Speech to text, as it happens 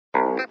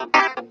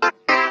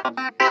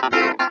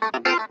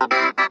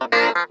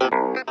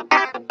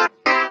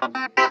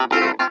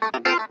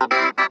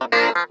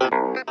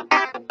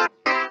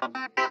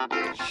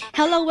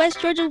Hello, West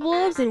Georgia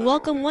Wolves, and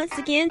welcome once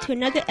again to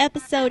another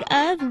episode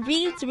of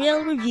Reed's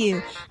Real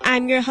Review.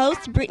 I'm your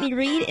host, Brittany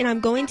Reed, and I'm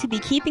going to be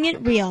keeping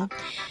it real.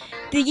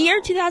 The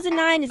year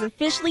 2009 is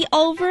officially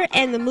over,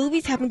 and the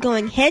movies have been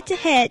going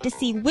head-to-head to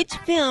see which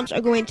films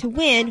are going to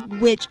win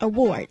which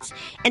awards.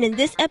 And in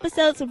this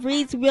episode of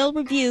Reed's Real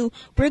Review,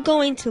 we're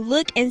going to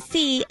look and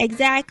see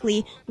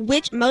exactly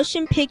which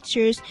motion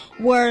pictures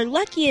were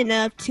lucky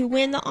enough to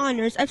win the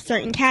honors of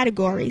certain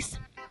categories.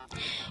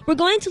 We're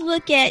going to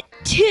look at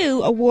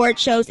two award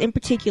shows in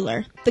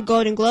particular, the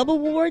Golden Globe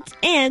Awards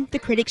and the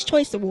Critics'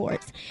 Choice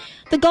Awards.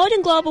 The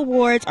Golden Globe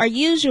Awards are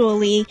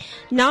usually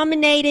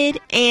nominated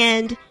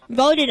and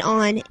voted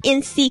on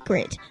in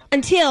secret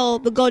until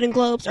the Golden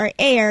Globes are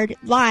aired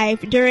live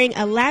during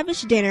a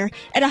lavish dinner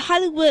at a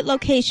Hollywood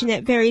location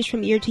that varies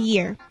from year to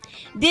year.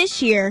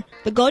 This year,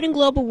 the Golden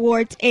Globe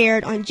Awards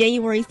aired on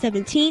January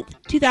 17,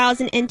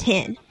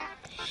 2010.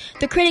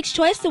 The Critics'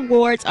 Choice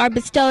Awards are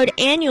bestowed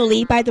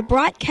annually by the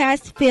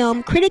Broadcast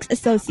Film Critics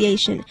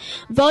Association.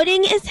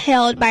 Voting is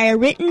held by a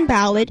written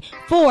ballot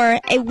for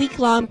a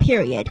week-long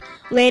period.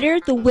 Later,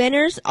 the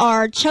winners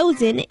are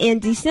chosen in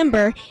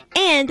December,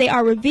 and they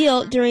are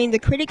revealed during the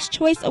Critics'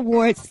 Choice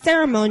Awards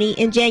ceremony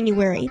in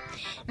January.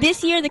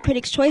 This year, the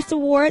Critics' Choice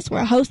Awards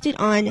were hosted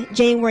on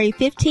January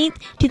 15,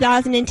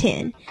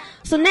 2010.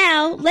 So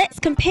now, let's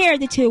compare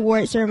the two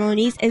award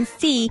ceremonies and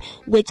see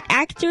which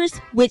actors,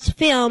 which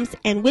films,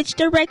 and which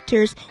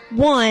directors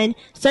won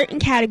certain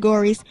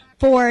categories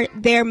for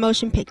their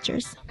motion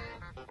pictures.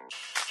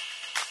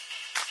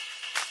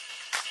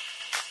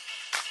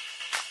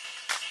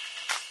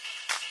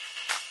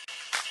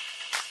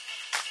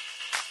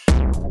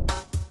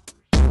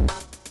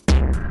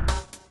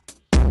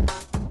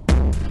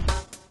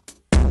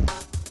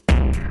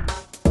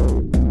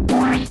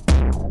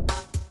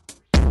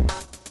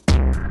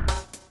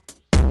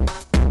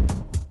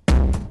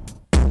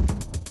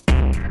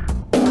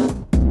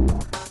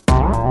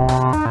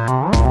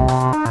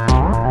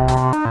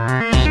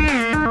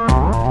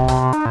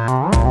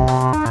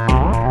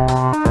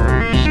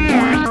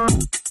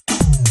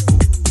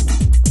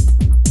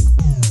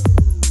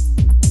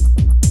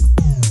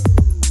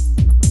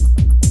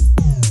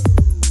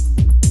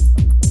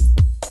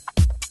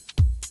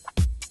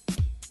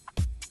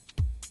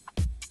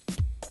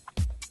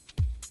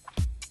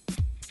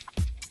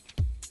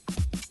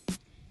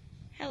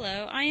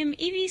 Hello, I am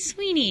Evie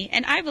Sweeney,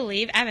 and I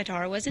believe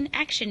Avatar was an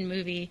action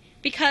movie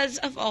because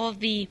of all of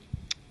the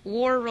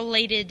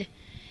war-related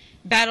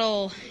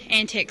battle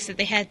antics that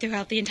they had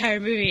throughout the entire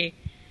movie.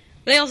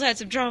 They also had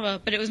some drama,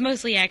 but it was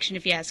mostly action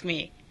if you ask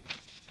me.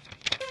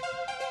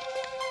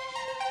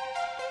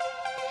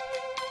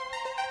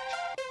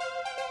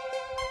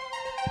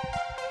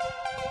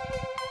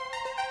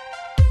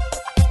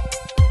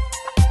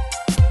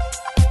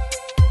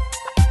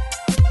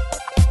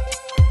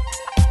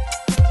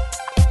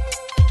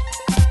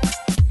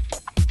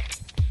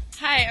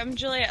 Hi, I'm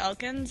Julia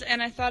Elkins,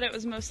 and I thought it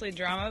was mostly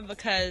drama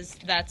because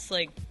that's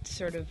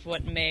sort of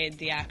what made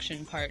the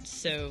action parts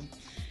so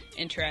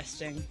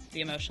interesting,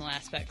 the emotional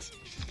aspects.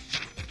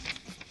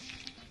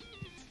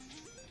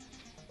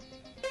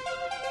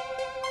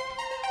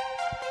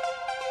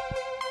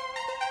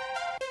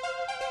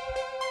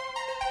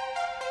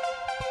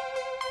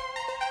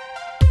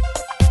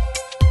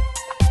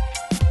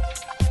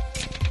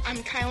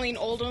 I'm Kylene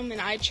Oldham,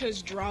 and I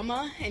chose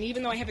drama, and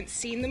even though I haven't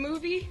seen the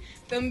movie,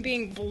 them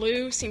being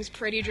blue seems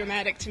pretty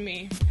dramatic to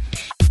me.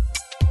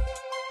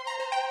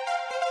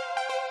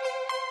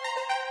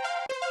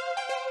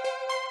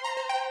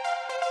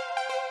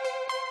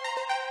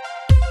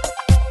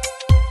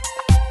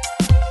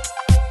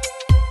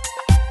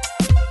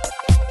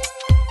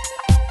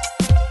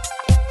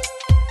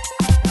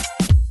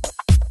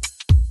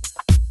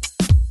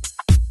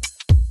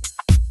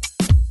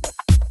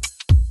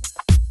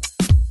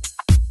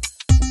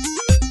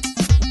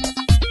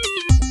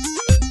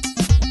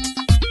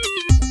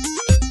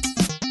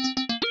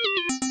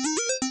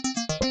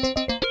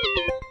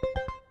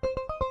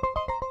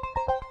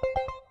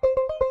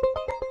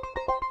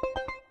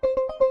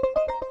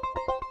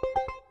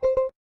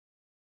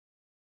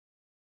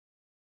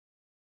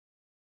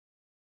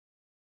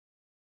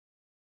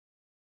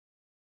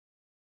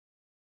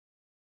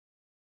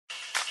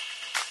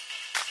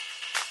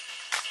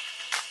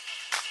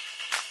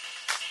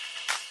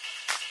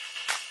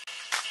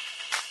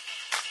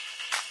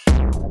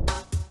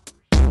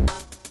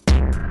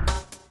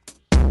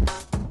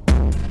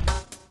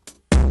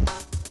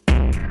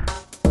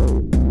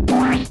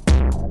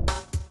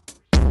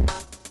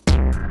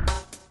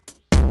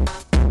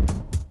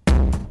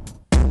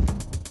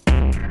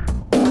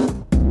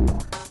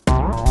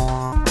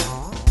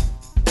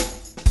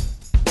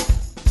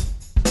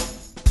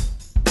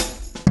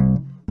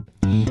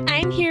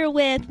 I'm here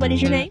with, what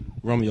is your name?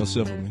 Romeo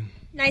Silverman.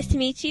 Nice to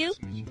meet you.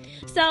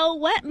 So,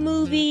 what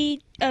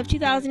movie of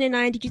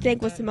 2009 did you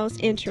think was the most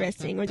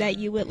interesting, or that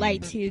you would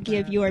like to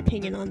give your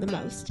opinion on the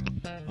most?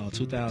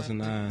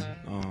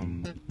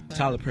 2009,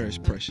 Tyler Perry's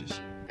Precious.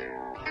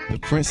 The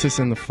Princess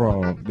and the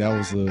Frog. That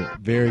was a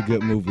very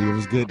good movie. It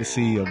was good to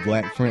see a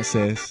black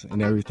princess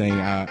and everything.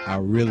 I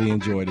really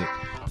enjoyed it.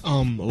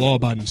 Law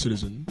Abiding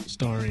Citizen,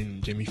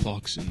 starring Jamie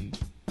Foxx and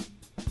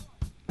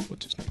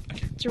what's his name?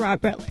 Gerard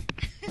Butler.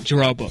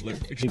 Gerard Butler.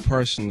 Me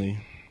personally,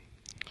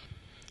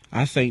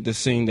 I think the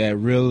scene that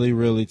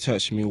really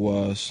touched me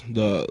was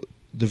the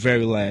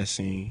very last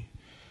scene.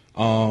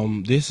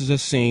 This is a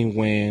scene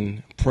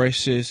when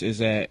Precious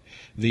is at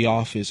the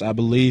office, I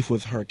believe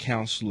with her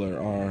counselor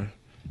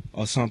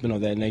or something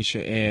of that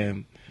nature,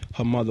 and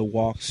her mother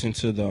walks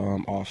into the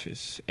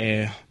office.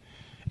 And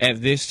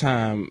at this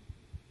time,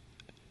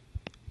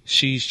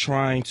 she's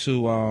trying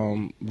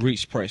to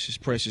reach Precious.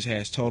 Precious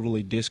has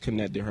totally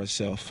disconnected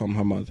herself from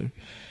her mother.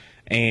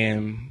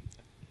 And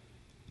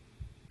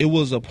it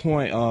was a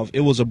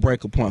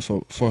breaker point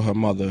for her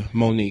mother,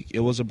 Monique. It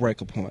was a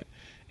breaker point.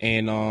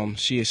 And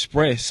she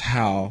expressed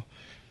how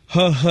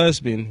her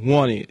husband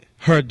wanted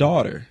her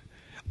daughter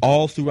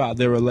all throughout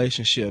their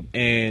relationship,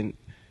 and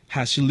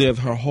how she lived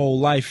her whole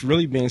life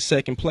really being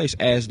second place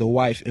as the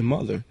wife and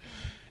mother.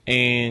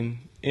 And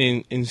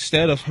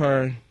instead of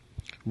her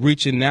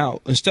reaching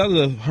out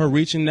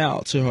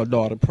to her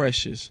daughter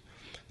Precious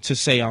to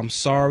say, "I'm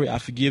sorry, I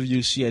forgive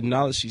you," she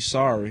acknowledged she's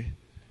sorry.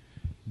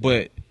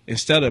 But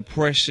instead of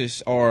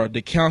Precious or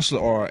the counselor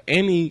or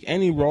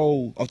any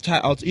role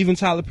of even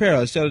Tyler Perry,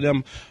 instead of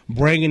them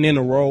bringing in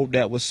a role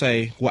that would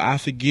say, "Well, I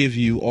forgive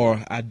you,"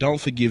 or "I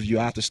don't forgive you,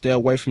 I have to stay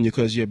away from you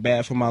because you're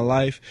bad for my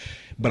life,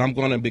 but I'm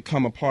going to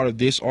become a part of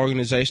this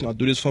organization or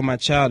do this for my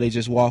child," they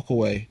just walk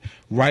away.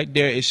 Right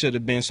there, it should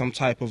have been some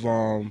type of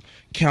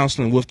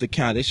counseling with the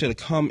county. They should have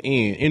come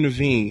in,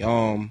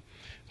 intervened,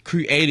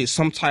 created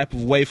some type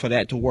of way for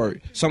that to work.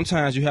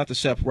 Sometimes you have to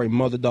separate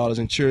mother, daughters,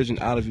 and children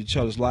out of each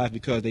other's life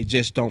because they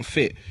just don't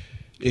fit.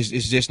 It's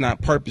just not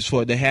purpose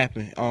for it to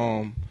happen.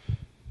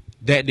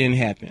 That didn't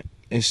happen.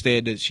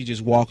 Instead, that she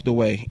just walked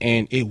away,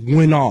 and it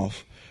went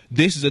off.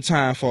 This is a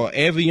time for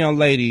every young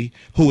lady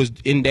who is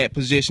in that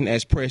position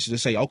as Precious to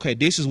say, "Okay,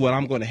 this is what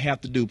I'm going to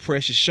have to do.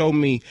 Precious, show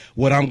me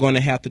what I'm going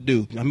to have to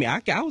do." I mean,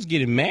 I was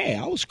getting mad.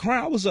 I was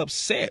crying. I was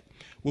upset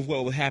with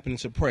what was happening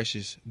to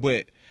Precious,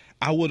 but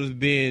I would have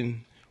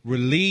been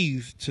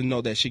relieved to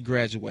know that she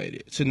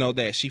graduated, to know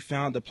that she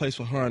found a place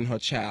for her and her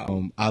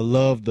child. I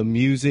love the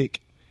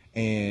music,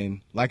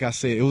 and like I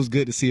said, it was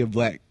good to see a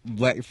black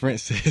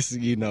princess,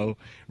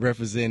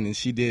 representing.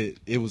 She did.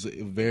 It was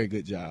a very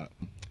good job.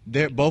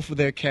 Both of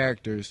their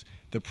characters,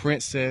 the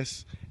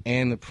princess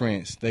and the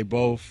prince, they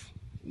both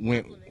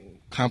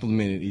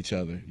complimented each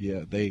other.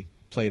 Yeah, they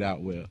played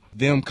out well.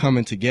 Them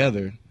coming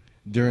together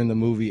during the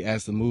movie,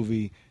 as the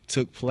movie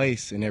took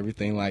place and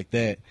everything like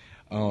that,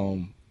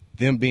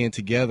 them being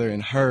together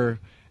and her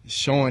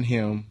showing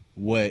him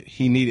what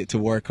he needed to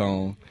work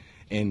on,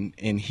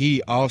 and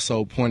he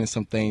also pointed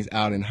some things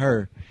out in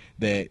her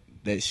that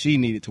she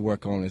needed to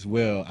work on as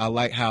well. I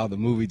like how the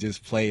movie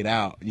just played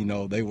out.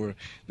 They were.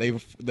 I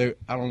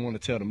don't want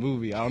to tell the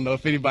movie. I don't know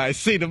if anybody's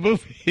seen the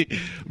movie,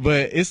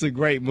 but it's a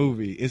great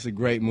movie. It's a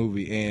great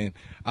movie, and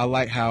I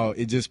like how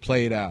it just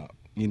played out.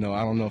 I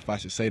don't know if I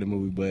should say the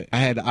movie, but I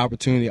had the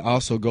opportunity to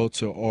also go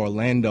to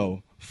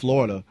Orlando,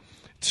 Florida,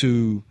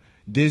 to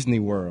Disney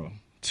World,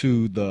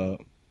 to the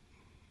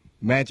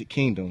Magic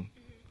Kingdom,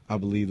 I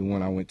believe the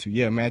one I went to.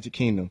 Yeah, Magic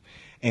Kingdom.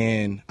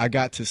 And I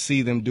got to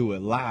see them do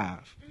it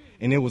live.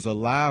 And it was a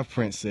live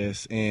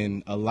princess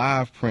and a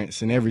live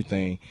prince and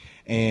everything.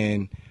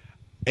 And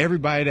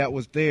everybody that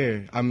was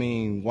there, I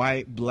mean,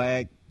 white,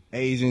 black,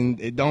 Asian,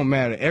 it don't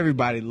matter.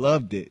 Everybody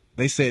loved it.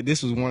 They said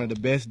this was one of the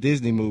best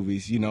Disney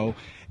movies,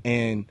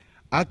 And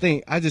I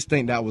just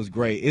think that was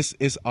great.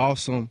 It's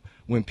awesome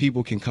when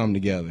people can come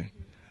together,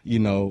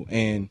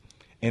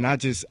 and I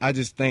just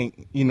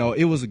think,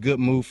 it was a good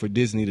move for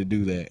Disney to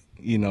do that,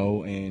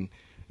 and,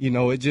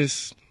 it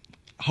just,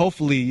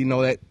 hopefully,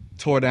 that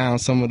tore down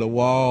some of the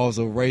walls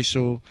of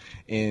racial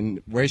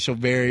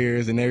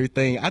barriers and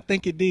everything. I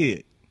think it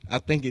did.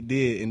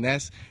 And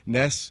that's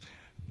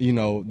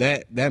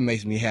that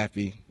makes me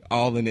happy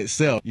all in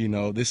itself.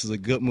 This is a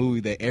good movie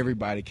that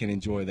everybody can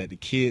enjoy, that the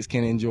kids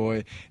can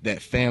enjoy,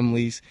 that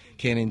families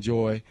can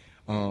enjoy.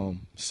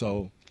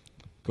 So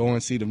go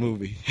and see the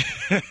movie.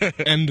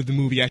 End of the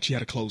movie actually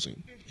had a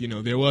closing.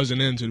 There was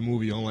an end to the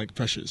movie, unlike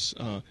Precious,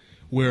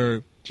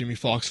 where Jimmy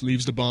Foxx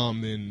leaves the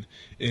bomb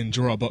in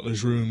Gerard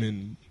Butler's room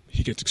and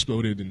he gets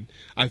exploded. And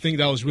I think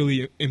that was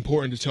really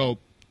important to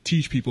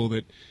teach people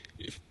that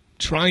if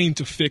trying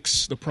to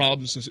fix the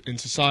problems in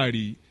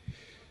society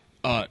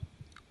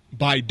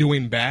by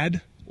doing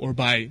bad or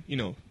by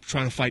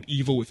trying to fight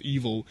evil with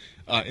evil,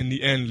 in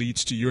the end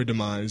leads to your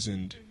demise,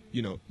 and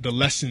the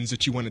lessons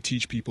that you want to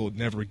teach people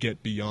never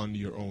get beyond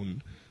your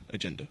own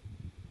agenda.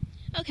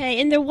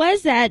 Okay, and there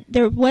was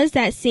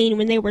that scene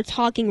when they were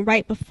talking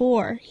right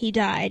before he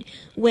died,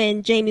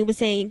 when Jamie was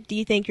saying, "Do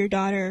you think your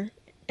daughter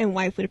and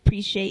wife would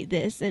appreciate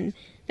this?" And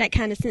that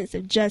kind of sense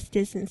of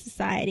justice in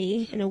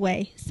society in a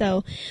way.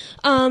 So,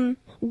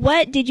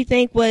 what did you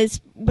think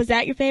was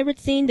that your favorite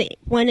scene, the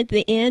one at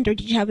the end, or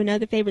did you have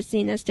another favorite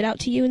scene that stood out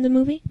to you in the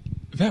movie?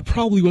 That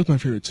probably was my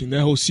favorite scene.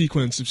 That whole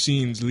sequence of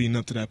scenes leading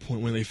up to that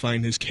point when they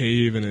find his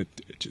cave, and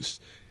it's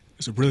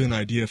a brilliant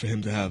idea for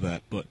him to have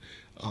that. But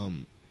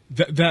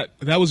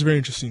that was a very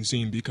interesting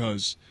scene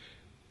because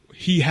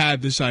he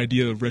had this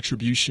idea of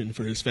retribution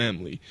for his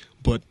family,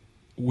 but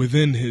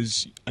within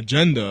his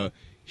agenda,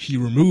 he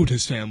removed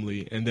his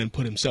family and then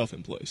put himself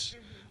in place.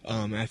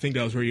 And I think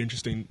that was very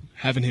interesting,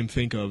 having him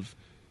think of,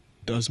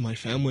 does my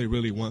family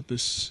really want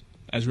this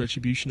as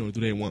retribution, or do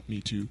they want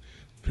me to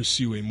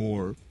pursue a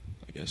more,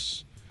 I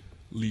guess,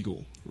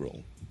 legal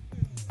role?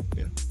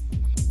 Yeah.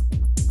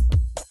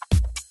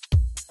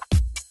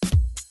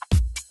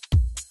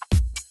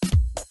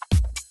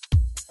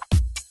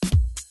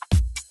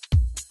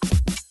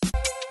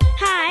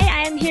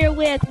 Hi, I am here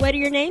with, what are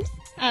your names?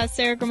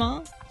 Sarah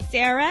Gramal.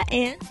 Sarah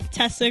and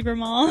Tessa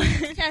Gramal.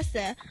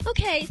 Tessa.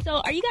 Okay,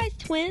 so are you guys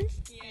twins?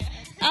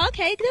 Yeah.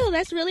 Okay, cool.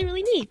 That's really,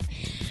 really neat.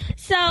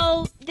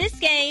 So this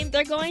game,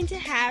 they're going to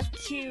have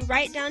to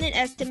write down an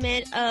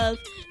estimate of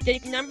the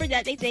number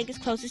that they think is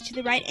closest to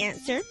the right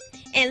answer.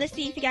 And let's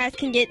see if you guys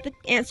can get the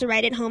answer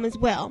right at home as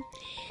well.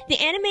 The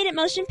animated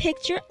motion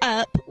picture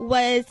Up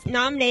was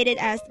nominated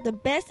as the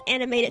best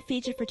animated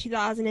feature for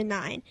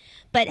 2009.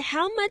 But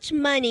how much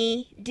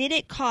money did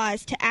it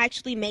cost to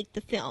actually make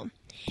the film?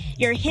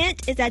 Your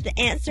hint is that the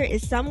answer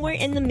is somewhere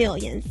in the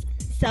millions.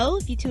 So,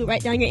 if you two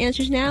write down your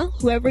answers now,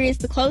 whoever is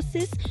the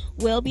closest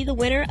will be the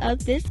winner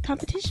of this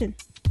competition.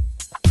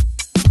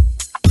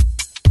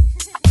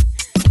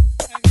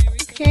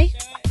 Okay.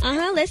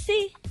 Let's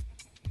see.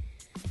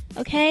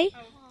 Okay.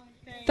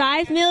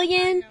 5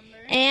 million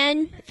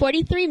and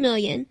 43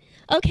 million.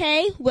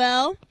 Okay,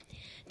 well,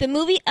 the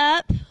movie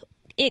Up,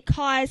 it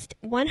cost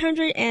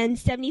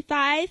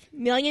 $175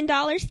 million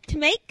to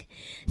make.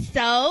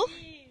 So,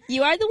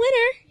 you are the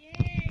winner.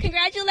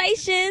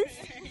 Congratulations.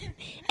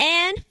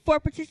 And for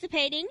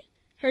participating,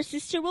 her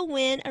sister will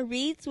win a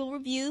Reads Will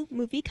Review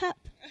movie cup.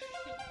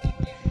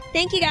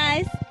 Thank you,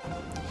 guys.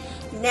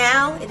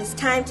 Now it is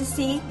time to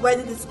see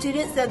whether the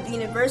students of the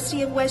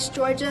University of West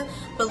Georgia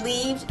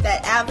believed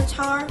that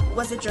Avatar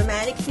was a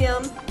dramatic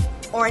film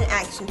or an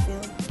action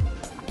film.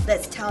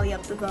 Let's tally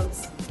up the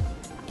votes.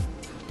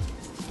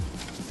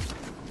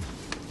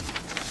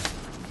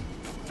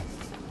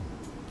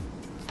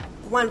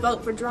 One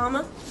vote for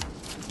drama.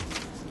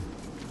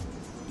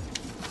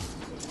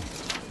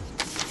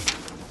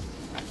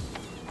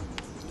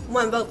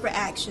 One vote for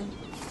action.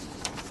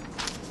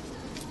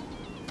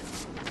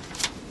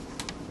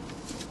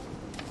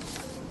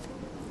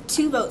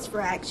 Two votes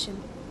for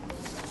action.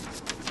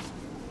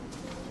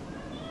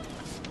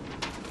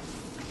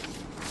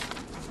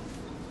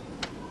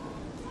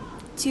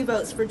 Two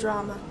votes for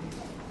drama.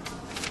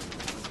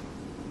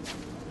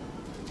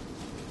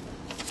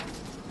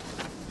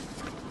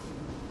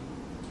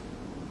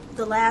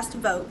 The last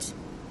vote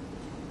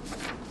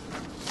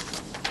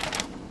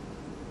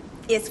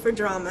is for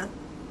drama.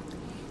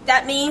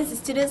 That means the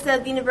students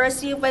of the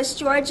University of West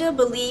Georgia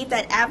believe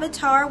that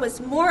Avatar was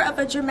more of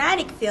a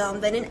dramatic film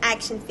than an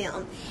action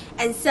film.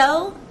 And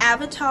so,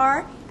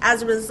 Avatar,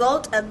 as a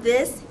result of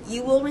this,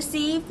 you will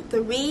receive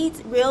the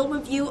Reads Real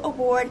Review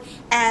Award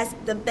as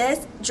the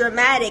Best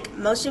Dramatic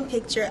Motion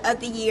Picture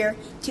of the Year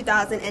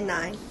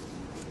 2009.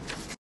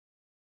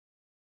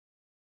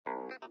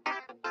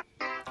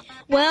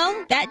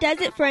 Well, that does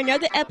it for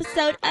another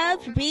episode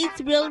of Reads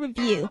Real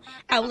Review.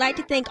 I would like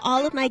to thank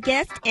all of my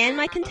guests and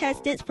my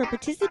contestants for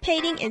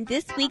participating in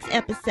this week's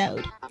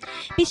episode.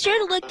 Be sure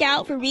to look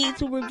out for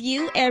Reads Real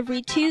Review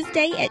every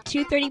Tuesday at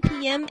 2:30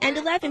 p.m. and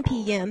 11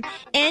 p.m.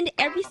 and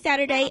every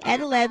Saturday at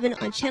 11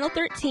 on Channel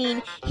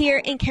 13 here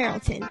in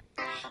Carrollton.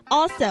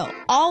 Also,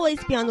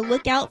 always be on the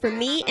lookout for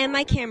me and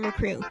my camera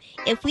crew.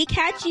 If we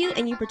catch you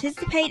and you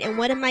participate in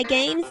one of my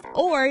games,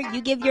 or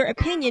you give your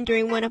opinion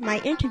during one of my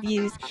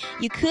interviews,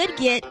 you could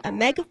get a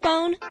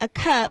megaphone, a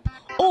cup,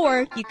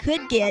 or you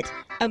could get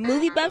a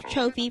Movie Buff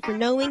trophy for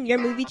knowing your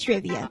movie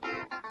trivia.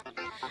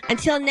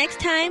 Until next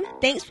time,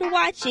 thanks for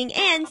watching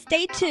and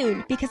stay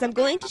tuned because I'm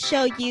going to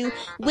show you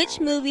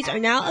which movies are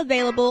now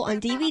available on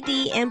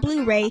DVD and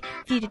Blu-ray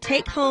for you to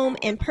take home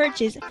and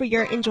purchase for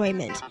your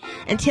enjoyment.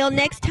 Until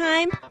next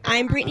time,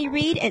 I'm Brittany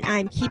Reed and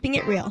I'm keeping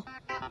it real.